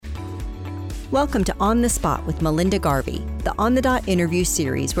Welcome to On the Spot with Melinda Garvey, the On the Dot interview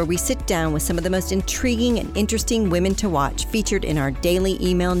series where we sit down with some of the most intriguing and interesting women to watch featured in our daily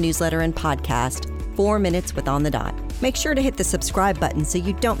email newsletter and podcast, 4 Minutes with On the Dot. Make sure to hit the subscribe button so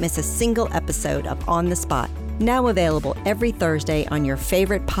you don't miss a single episode of On the Spot, now available every Thursday on your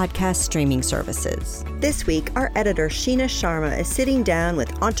favorite podcast streaming services. This week, our editor Sheena Sharma is sitting down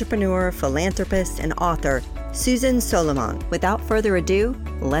with entrepreneur, philanthropist, and author Susan Solomon. Without further ado,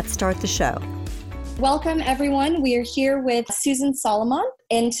 let's start the show. Welcome, everyone. We are here with Susan Solomon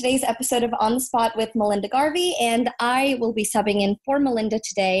in today's episode of On the Spot with Melinda Garvey, and I will be subbing in for Melinda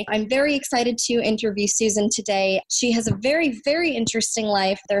today. I'm very excited to interview Susan today. She has a very, very interesting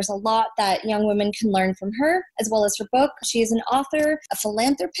life. There's a lot that young women can learn from her, as well as her book. She is an author, a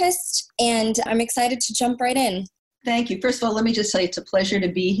philanthropist, and I'm excited to jump right in. Thank you. First of all, let me just say it's a pleasure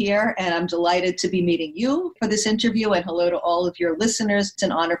to be here, and I'm delighted to be meeting you for this interview, and hello to all of your listeners. It's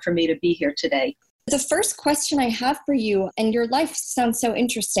an honor for me to be here today. The first question I have for you, and your life sounds so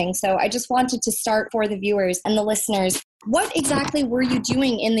interesting, so I just wanted to start for the viewers and the listeners. What exactly were you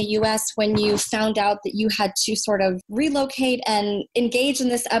doing in the U.S. when you found out that you had to sort of relocate and engage in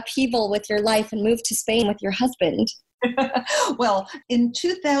this upheaval with your life and move to Spain with your husband? Well, in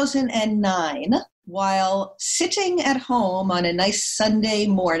 2009, while sitting at home on a nice Sunday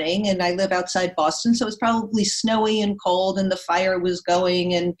morning, and I live outside Boston, so it was probably snowy and cold and the fire was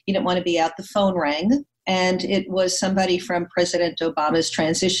going and you didn't want to be out, the phone rang. And it was somebody from President Obama's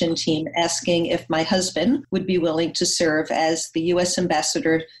transition team asking if my husband would be willing to serve as the U.S.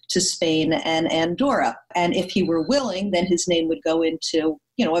 ambassador to Spain and Andorra. And if he were willing, then his name would go into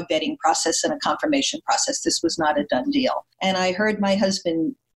a vetting process and a confirmation process. This was not a done deal. And I heard my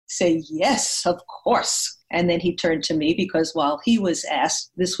husband say, yes, of course. And then he turned to me because while he was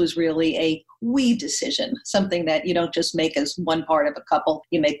asked, this was really a we decision, something that you don't just make as one part of a couple,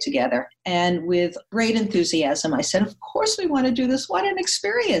 you make together. And with great enthusiasm, I said, of course we want to do this. What an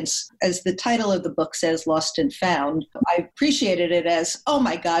experience. As the title of the book says, Lost and Found, I appreciated it as, oh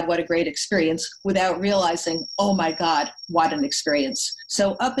my God, what a great experience, without realizing, oh my God, what an experience.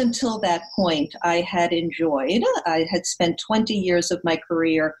 So up until that point, I had spent 20 years of my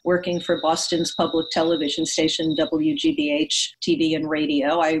career working for Boston's public television station, WGBH TV and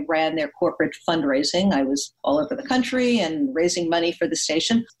radio. I ran their corporate fundraising. I was all over the country and raising money for the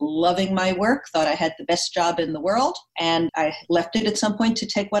station, loving my work, thought I had the best job in the world. And I left it at some point to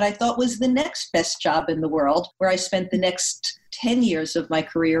take what I thought was the next best job in the world, where I spent the next 10 years of my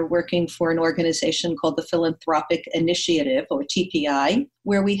career working for an organization called the Philanthropic Initiative, or TPI,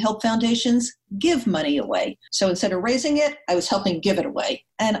 where we help foundations give money away. So instead of raising it, I was helping give it away.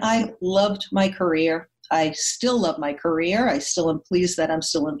 And I loved my career. I still love my career. I still am pleased that I'm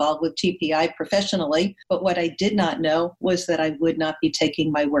still involved with TPI professionally. But what I did not know was that I would not be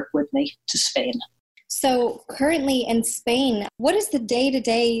taking my work with me to Spain. So currently in Spain, what does the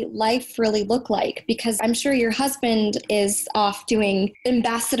day-to-day life really look like? Because I'm sure your husband is off doing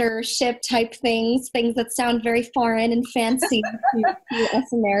ambassadorship type things that sound very foreign and fancy to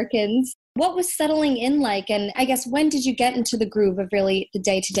us Americans. What was settling in like? And I guess when did you get into the groove of really the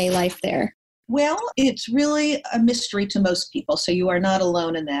day-to-day life there? Well, it's really a mystery to most people, so you are not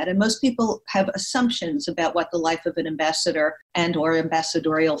alone in that. And most people have assumptions about what the life of an ambassador and or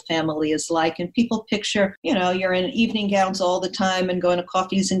ambassadorial family is like. And people picture, you're in evening gowns all the time and going to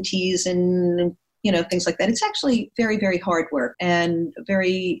coffees and teas and things like that. It's actually very, very hard work and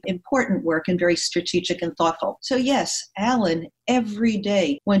very important work and very strategic and thoughtful. So yes, Alan every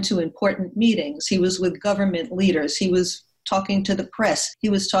day went to important meetings. He was with government leaders. He was talking to the press.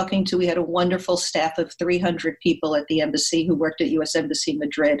 We had a wonderful staff of 300 people at the embassy who worked at U.S. Embassy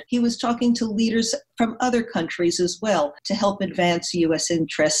Madrid. He was talking to leaders from other countries as well to help advance U.S.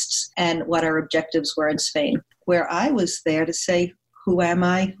 interests and what our objectives were in Spain, where I was there to say, who am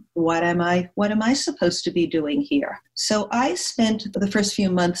I? What am I? What am I supposed to be doing here? So I spent the first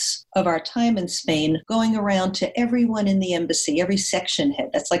few months of our time in Spain going around to everyone in the embassy, every section head,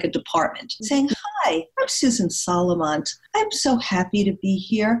 that's like a department, saying, hi, I'm Susan Solomon. I'm so happy to be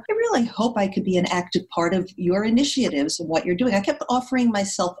here. I really hope I could be an active part of your initiatives and what you're doing. I kept offering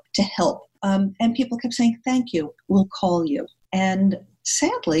myself to help. And people kept saying, thank you, we'll call you. And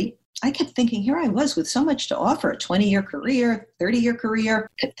sadly, I kept thinking, here I was with so much to offer, a 20-year career, 30-year career,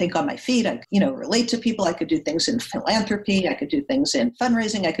 could think on my feet, I relate to people, I could do things in philanthropy, I could do things in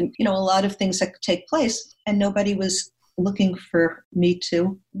fundraising, I could, a lot of things that could take place, and nobody was looking for me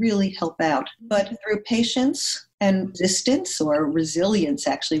to really help out. But through patience and resistance, or resilience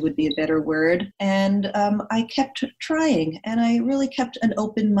actually would be a better word. And I kept trying, and I really kept an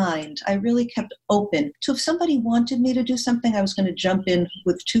open mind. I really kept open. So if somebody wanted me to do something, I was going to jump in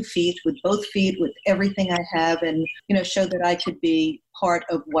with 2 feet, with both feet, with everything I have, and, show that I could be part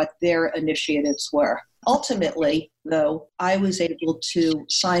of what their initiatives were. Ultimately, though, I was able to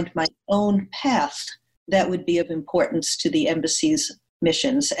find my own path that would be of importance to the embassy's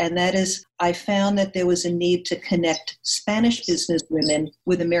missions. And that is, I found that there was a need to connect Spanish business women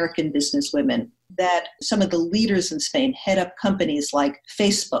with American business women, that some of the leaders in Spain head up companies like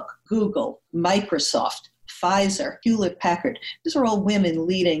Facebook, Google, Microsoft, Pfizer, Hewlett-Packard. These are all women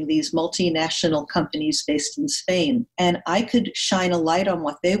leading these multinational companies based in Spain. And I could shine a light on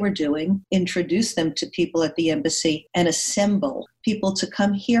what they were doing, introduce them to people at the embassy, and assemble people to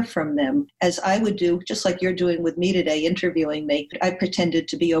come hear from them, as I would do, just like you're doing with me today, interviewing me. I pretended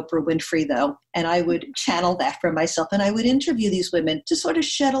to be Oprah Winfrey, though, and I would channel that for myself, and I would interview these women to sort of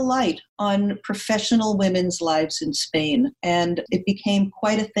shed a light on professional women's lives in Spain. And it became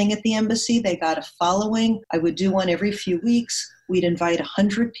quite a thing at the embassy. They got a following. I would do one every few weeks. We'd invite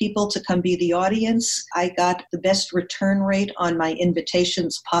 100 people to come be the audience. I got the best return rate on my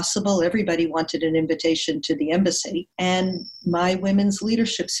invitations possible. Everybody wanted an invitation to the embassy. And my women's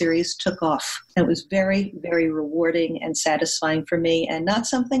leadership series took off. It was very, very rewarding and satisfying for me, and not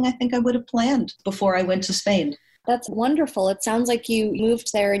something I think I would have planned before I went to Spain. That's wonderful. It sounds like you moved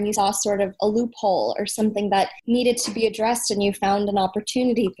there and you saw sort of a loophole or something that needed to be addressed, and you found an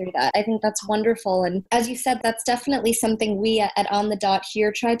opportunity through that. I think that's wonderful. And as you said, that's definitely something we at On the Dot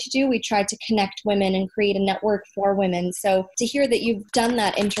here tried to do. We tried to connect women and create a network for women. So to hear that you've done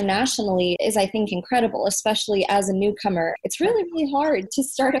that internationally is, I think, incredible, especially as a newcomer. It's really, really hard to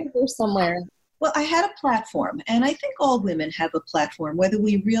start over somewhere. Well, I had a platform, and I think all women have a platform, whether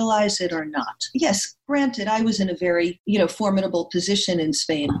we realize it or not. Yes, granted, I was in a very, formidable position in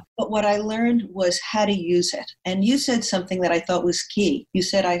Spain, but what I learned was how to use it. And you said something that I thought was key. You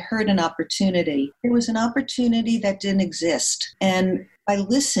said, I heard an opportunity. There was an opportunity that didn't exist. And by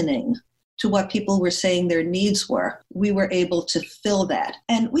listening to what people were saying their needs were, we were able to fill that.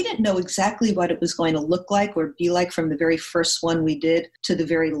 And we didn't know exactly what it was going to look like or be like from the very first one we did to the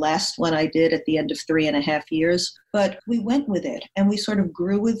very last one I did at the end of 3.5 years. But we went with it, and we sort of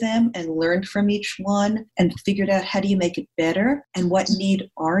grew with them and learned from each one and figured out, how do you make it better, and what need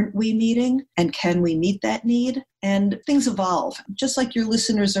aren't we meeting, and can we meet that need? And things evolve. Just like your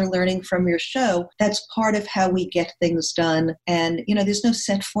listeners are learning from your show, that's part of how we get things done. And, there's no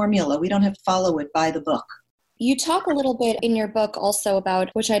set formula. We don't have to follow it by the book. You talk a little bit in your book also about,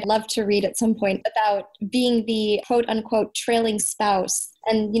 which I'd love to read at some point, about being the quote unquote trailing spouse.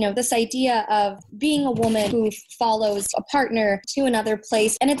 And, this idea of being a woman who follows a partner to another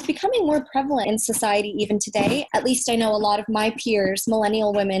place. And it's becoming more prevalent in society even today. At least I know a lot of my peers,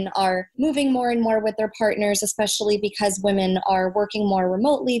 millennial women, are moving more and more with their partners, especially because women are working more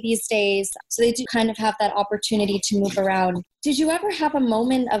remotely these days. So they do kind of have that opportunity to move around. Did you ever have a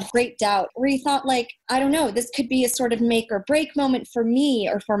moment of great doubt where you thought, like, I don't know, this could be a sort of make or break moment for me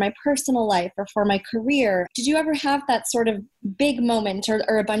or for my personal life or for my career? Did you ever have that sort of big moment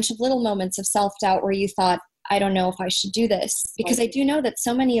or a bunch of little moments of self-doubt where you thought, I don't know if I should do this? Because I do know that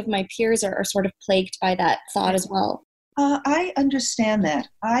so many of my peers are sort of plagued by that thought as well. I understand that.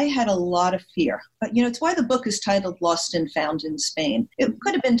 I had a lot of fear. But, it's why the book is titled Lost and Found in Spain. It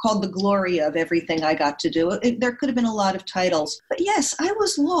could have been called The Glory of Everything I Got to Do. There could have been a lot of titles. But yes, I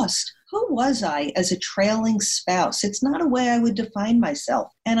was lost. Who was I as a trailing spouse? It's not a way I would define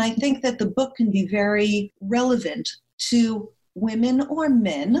myself. And I think that the book can be very relevant to women or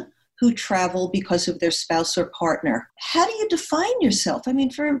men who travel because of their spouse or partner. How do you define yourself? I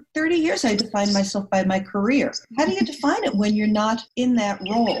mean, for 30 years, I defined myself by my career. How do you define it when you're not in that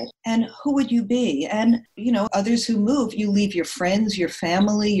role? And who would you be? And, others who move, you leave your friends, your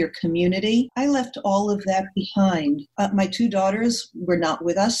family, your community. I left all of that behind. My 2 daughters were not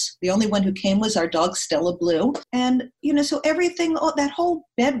with us. The only one who came was our dog, Stella Blue. And, so everything, that whole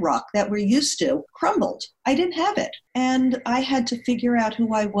bedrock that we're used to crumbled. I didn't have it. And I had to figure out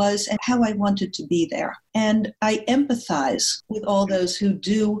who I was and how I wanted to be there. And I empathize with all those who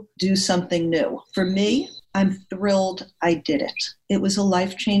do something new. For me, I'm thrilled I did it. It was a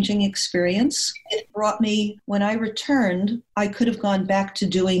life-changing experience. It brought me, when I returned, I could have gone back to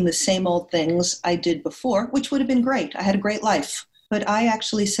doing the same old things I did before, which would have been great. I had a great life. But I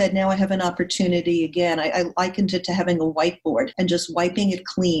actually said, now I have an opportunity again. I likened it to having a whiteboard and just wiping it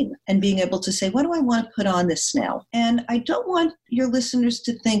clean and being able to say, what do I want to put on this now? And I don't want your listeners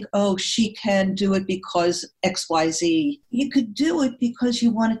to think, oh, she can do it because X, Y, Z. You could do it because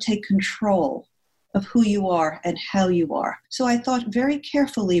you want to take control. of who you are and how you are. So I thought very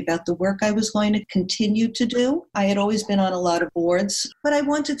carefully about the work I was going to continue to do. I had always been on a lot of boards, but I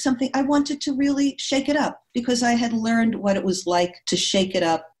wanted to really shake it up because I had learned what it was like to shake it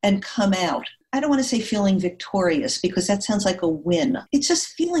up and come out. I don't want to say feeling victorious because that sounds like a win. It's just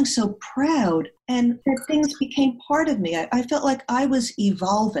feeling so proud and that things became part of me. I felt like I was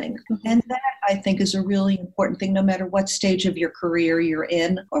evolving. Mm-hmm. And that, I think, is a really important thing, no matter what stage of your career you're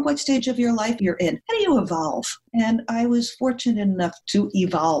in or what stage of your life you're in. How do you evolve? And I was fortunate enough to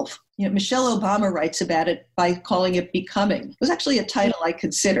evolve. Michelle Obama writes about it by calling it becoming. It was actually a title I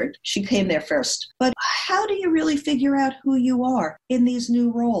considered. She came there first. But how do you really figure out who you are in these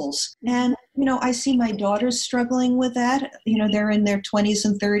new roles? And, I see my daughters struggling with that. They're in their 20s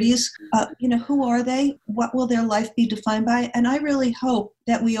and 30s. Who are they? What will their life be defined by? And I really hope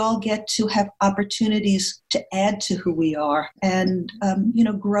that we all get to have opportunities to add to who we are and,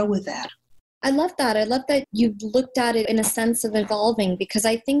 grow with that. I love that. I love that you've looked at it in a sense of evolving, because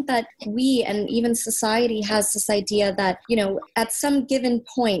I think that we and even society has this idea that, at some given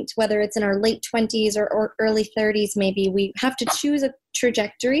point, whether it's in our late 20s or early 30s, maybe we have to choose a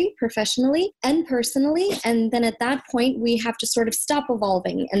trajectory professionally and personally. And then at that point, we have to sort of stop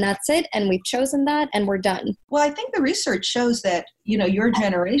evolving, and that's it. And we've chosen that and we're done. Well, I think the research shows that, your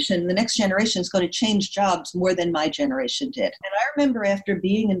generation, the next generation is going to change jobs more than my generation did. And I remember after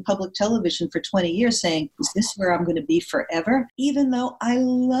being in public television for 20 years saying, is this where I'm going to be forever? Even though I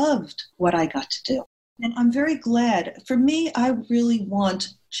loved what I got to do. And I'm very glad. For me, I really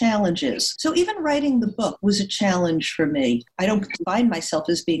want challenges. So even writing the book was a challenge for me. I don't find myself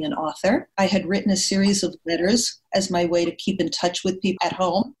as being an author. I had written a series of letters as my way to keep in touch with people at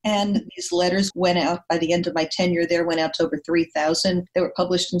home. And these letters went out, by the end of my tenure there, went out to over 3,000. They were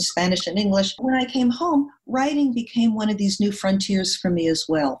published in Spanish and English. When I came home, writing became one of these new frontiers for me as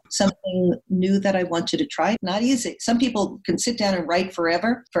well. Something new that I wanted to try. Not easy. Some people can sit down and write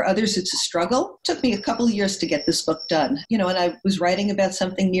forever. For others, it's a struggle. It took me a couple of years to get this book done. And I was writing about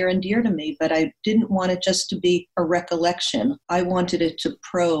something near and dear to me, but I didn't want it just to be a recollection. I wanted it to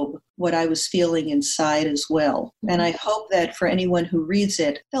probe what I was feeling inside as well. And I hope that for anyone who reads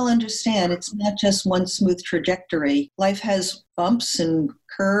it, they'll understand it's not just one smooth trajectory. Life has bumps and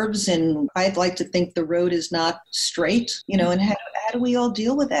curves, and I'd like to think the road is not straight, and how do we all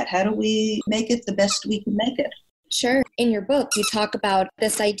deal with that? How do we make it the best we can make it? Sure. In your book, you talk about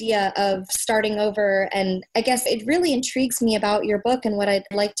this idea of starting over. And I guess it really intrigues me about your book. And what I'd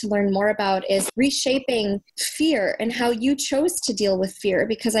like to learn more about is reshaping fear and how you chose to deal with fear.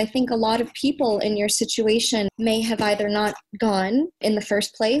 Because I think a lot of people in your situation may have either not gone in the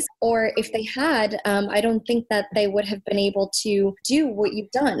first place, or if they had, I don't think that they would have been able to do what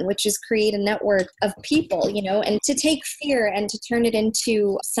you've done, which is create a network of people, and to take fear and to turn it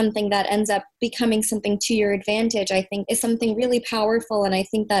into something that ends up becoming something to your advantage, I think is something really powerful. And I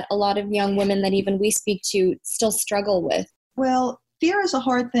think that a lot of young women that even we speak to still struggle with. Well, fear is a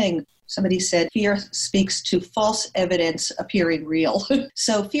hard thing. Somebody said fear speaks to false evidence appearing real.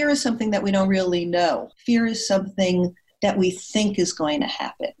 So fear is something that we don't really know. Fear is something that we think is going to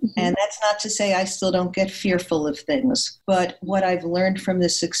happen. Mm-hmm. And that's not to say I still don't get fearful of things. But what I've learned from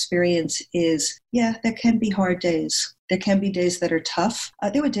this experience is, there can be hard days. There can be days that are tough.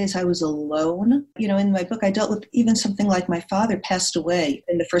 There were days I was alone. In my book, I dealt with even something like my father passed away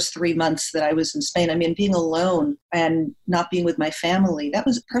in the first 3 months that I was in Spain. I mean, being alone and not being with my family, that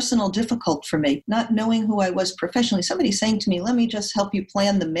was personal difficult for me. Not knowing who I was professionally. Somebody saying to me, let me just help you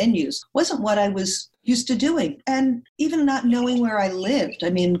plan the menus, wasn't what I was used to doing. And even not knowing where I lived. I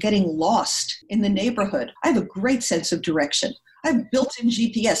mean, getting lost in the neighborhood. I have a great sense of direction. I have built-in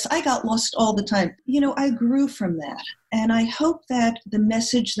GPS. I got lost all the time. I grew from that. And I hope that the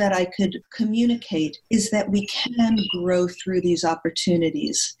message that I could communicate is that we can grow through these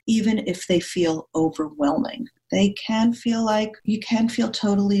opportunities, even if they feel overwhelming. They can feel like you can feel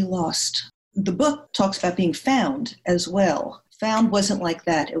totally lost. The book talks about being found as well. Found wasn't like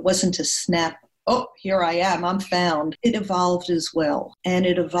that. It wasn't a snap. Oh, here I am, I'm found. It evolved as well. And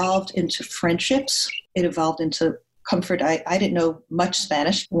it evolved into friendships. It evolved into comfort. I didn't know much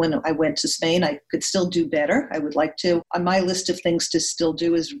Spanish when I went to Spain. I could still do better. I would like to. On my list of things to still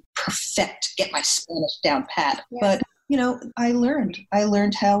do is perfect, get my Spanish down pat. Yes. But I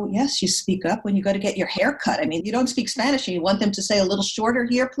learned how, yes, you speak up when you go to get your hair cut. I mean, you don't speak Spanish and you want them to say a little shorter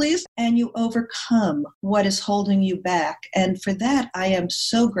here, please. And you overcome what is holding you back. And for that, I am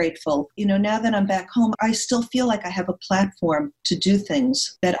so grateful. Now that I'm back home, I still feel like I have a platform to do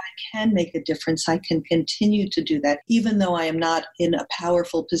things that I can make a difference. I can continue to do that, even though I am not in a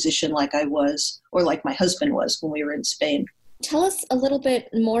powerful position like I was, or like my husband was when we were in Spain. Tell us a little bit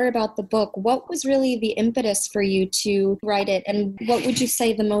more about the book. What was really the impetus for you to write it? And what would you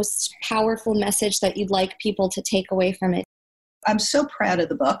say the most powerful message that you'd like people to take away from it? I'm so proud of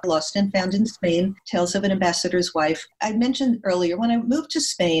the book, Lost and Found in Spain, Tales of an Ambassador's Wife. I mentioned earlier, when I moved to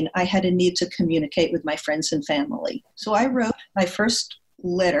Spain, I had a need to communicate with my friends and family. So I wrote my first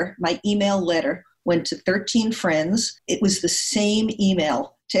letter, my email letter, went to 13 friends. It was the same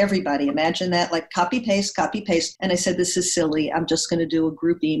email to everybody. Imagine that, like copy, paste. And I said, this is silly. I'm just going to do a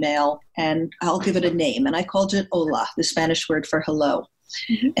group email and I'll give it a name. And I called it Hola, the Spanish word for hello.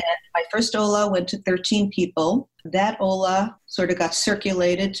 Mm-hmm. And my first Hola went to 13 people. That Hola sort of got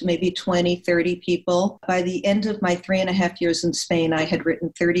circulated to maybe 20, 30 people. By the end of my 3.5 years in Spain, I had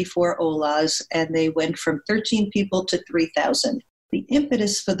written 34 Holas, and they went from 13 people to 3,000. The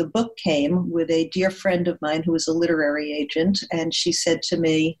impetus for the book came with a dear friend of mine who was a literary agent, and she said to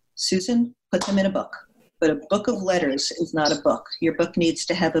me, Susan, put them in a book. But a book of letters is not a book. Your book needs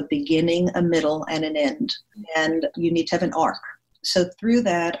to have a beginning, a middle, and an end. And you need to have an arc. So through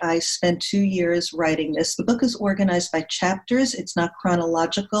that, I spent 2 years writing this. The book is organized by chapters. It's not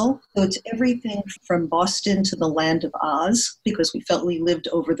chronological. So it's everything from Boston to the land of Oz, because we felt we lived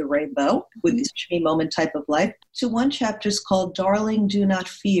over the rainbow with this Jimmy Moment type of life, to one chapter is called Darling, Do Not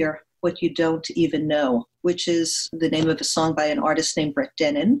Fear What You Don't Even Know, which is the name of a song by an artist named Brett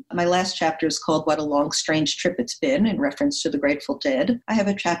Dennen. My last chapter is called What a Long Strange Trip It's Been, in reference to the Grateful Dead. I have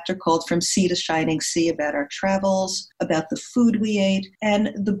a chapter called From Sea to Shining Sea, about our travels, about the food we ate,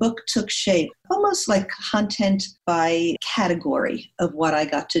 and the book took shape almost like content by category of what I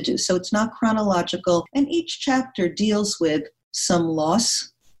got to do. So it's not chronological, and each chapter deals with some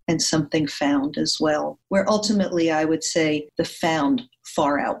loss and something found as well, where ultimately I would say the found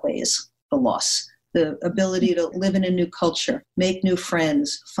far outweighs the loss. The ability to live in a new culture, make new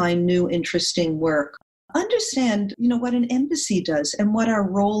friends, find new interesting work, understand, what an embassy does and what our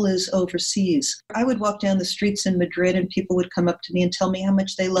role is overseas. I would walk down the streets in Madrid and people would come up to me and tell me how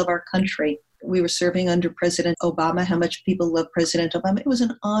much they love our country. We were serving under President Obama, how much people love President Obama. It was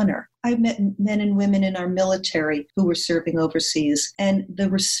an honor. I met men and women in our military who were serving overseas, and the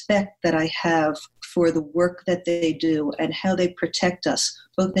respect that I have for the work that they do and how they protect us,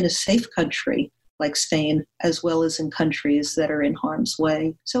 both in a safe country like Spain, as well as in countries that are in harm's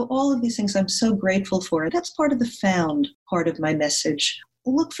way. So all of these things I'm so grateful for. That's part of the found part of my message.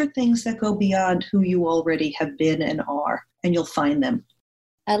 Look for things that go beyond who you already have been and are, and you'll find them.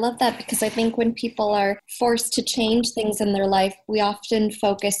 I love that, because I think when people are forced to change things in their life, we often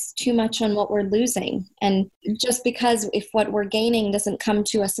focus too much on what we're losing. And just because if what we're gaining doesn't come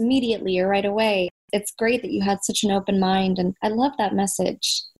to us immediately or right away, it's great that you had such an open mind. And I love that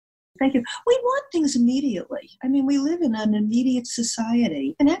message. Thank you. We want things immediately. I mean, we live in an immediate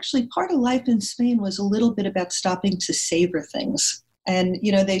society. And actually, part of life in Spain was a little bit about stopping to savor things. And,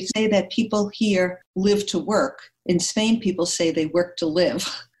 they say that people here live to work. In Spain, people say they work to live.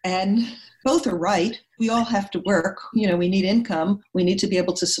 And both are right. We all have to work. We need income. We need to be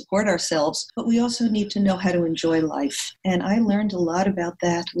able to support ourselves. But we also need to know how to enjoy life. And I learned a lot about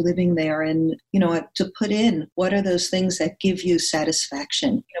that living there. And, to put in, what are those things that give you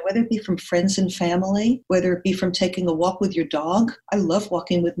satisfaction? Whether it be from friends and family, whether it be from taking a walk with your dog. I love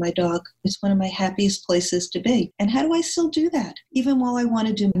walking with my dog. It's one of my happiest places to be. And how do I still do that? Even while I want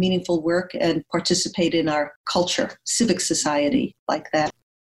to do meaningful work and participate in our culture, civic society like that.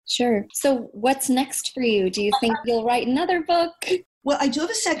 Sure. So what's next for you? Do you think you'll write another book? Well, I do have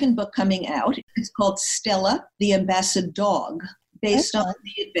a second book coming out. It's called Stella, the Ambassador Dog, based on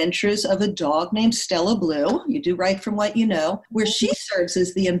the adventures of a dog named Stella Blue. You do right from what you know, where she serves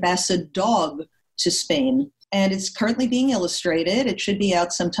as the ambassador dog to Spain. And it's currently being illustrated. It should be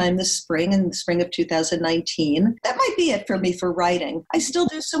out sometime this spring, in the spring of 2019. That might be it for me for writing. I still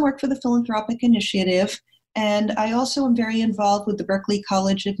do some work for the Philanthropic Initiative. And I also am very involved with the Berklee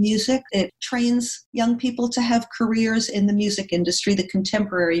College of Music. It trains young people to have careers in the music industry, the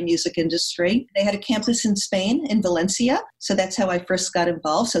contemporary music industry. They had a campus in Spain, in Valencia. So that's how I first got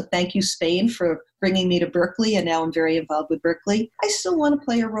involved. So thank you, Spain, for bringing me to Berklee. And now I'm very involved with Berklee. I still want to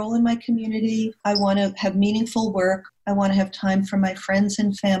play a role in my community. I want to have meaningful work. I want to have time for my friends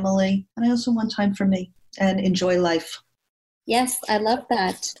and family. And I also want time for me and enjoy life. Yes, I love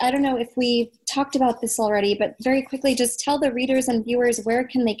that. I don't know if we talked about this already, but very quickly, just tell the readers and viewers, where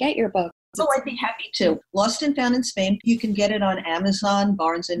can they get your book? Oh, I'd be happy to. Lost and Found in Spain. You can get it on Amazon,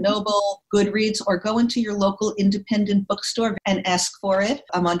 Barnes & Noble, Goodreads, or go into your local independent bookstore and ask for it.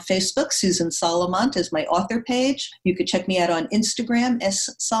 I'm on Facebook, Susan Salamont is my author page. You could check me out on Instagram,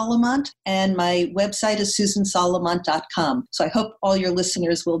 @Salamont, and my website is susansalamont.com. So I hope all your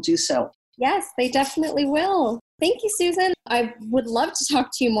listeners will do so. Yes, they definitely will. Thank you, Susan. I would love to talk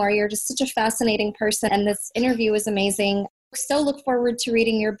to you more. You're just such a fascinating person, and this interview was amazing. So look forward to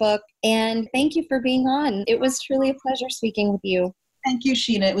reading your book, and thank you for being on. It was truly a pleasure speaking with you. Thank you,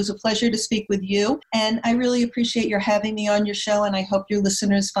 Sheena. It was a pleasure to speak with you, and I really appreciate your having me on your show, and I hope your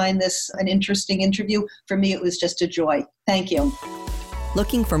listeners find this an interesting interview. For me, it was just a joy. Thank you.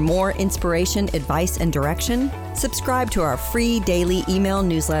 Looking for more inspiration, advice, and direction? Subscribe to our free daily email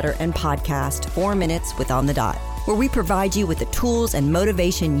newsletter and podcast, 4 Minutes with On the Dot, where we provide you with the tools and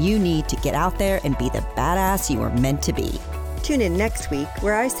motivation you need to get out there and be the badass you are meant to be. Tune in next week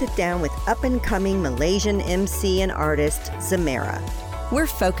where I sit down with up-and-coming Malaysian MC and artist Zamera. We're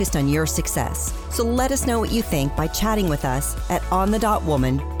focused on your success, so let us know what you think by chatting with us at On the Dot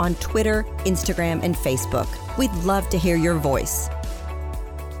Woman on Twitter, Instagram, and Facebook. We'd love to hear your voice.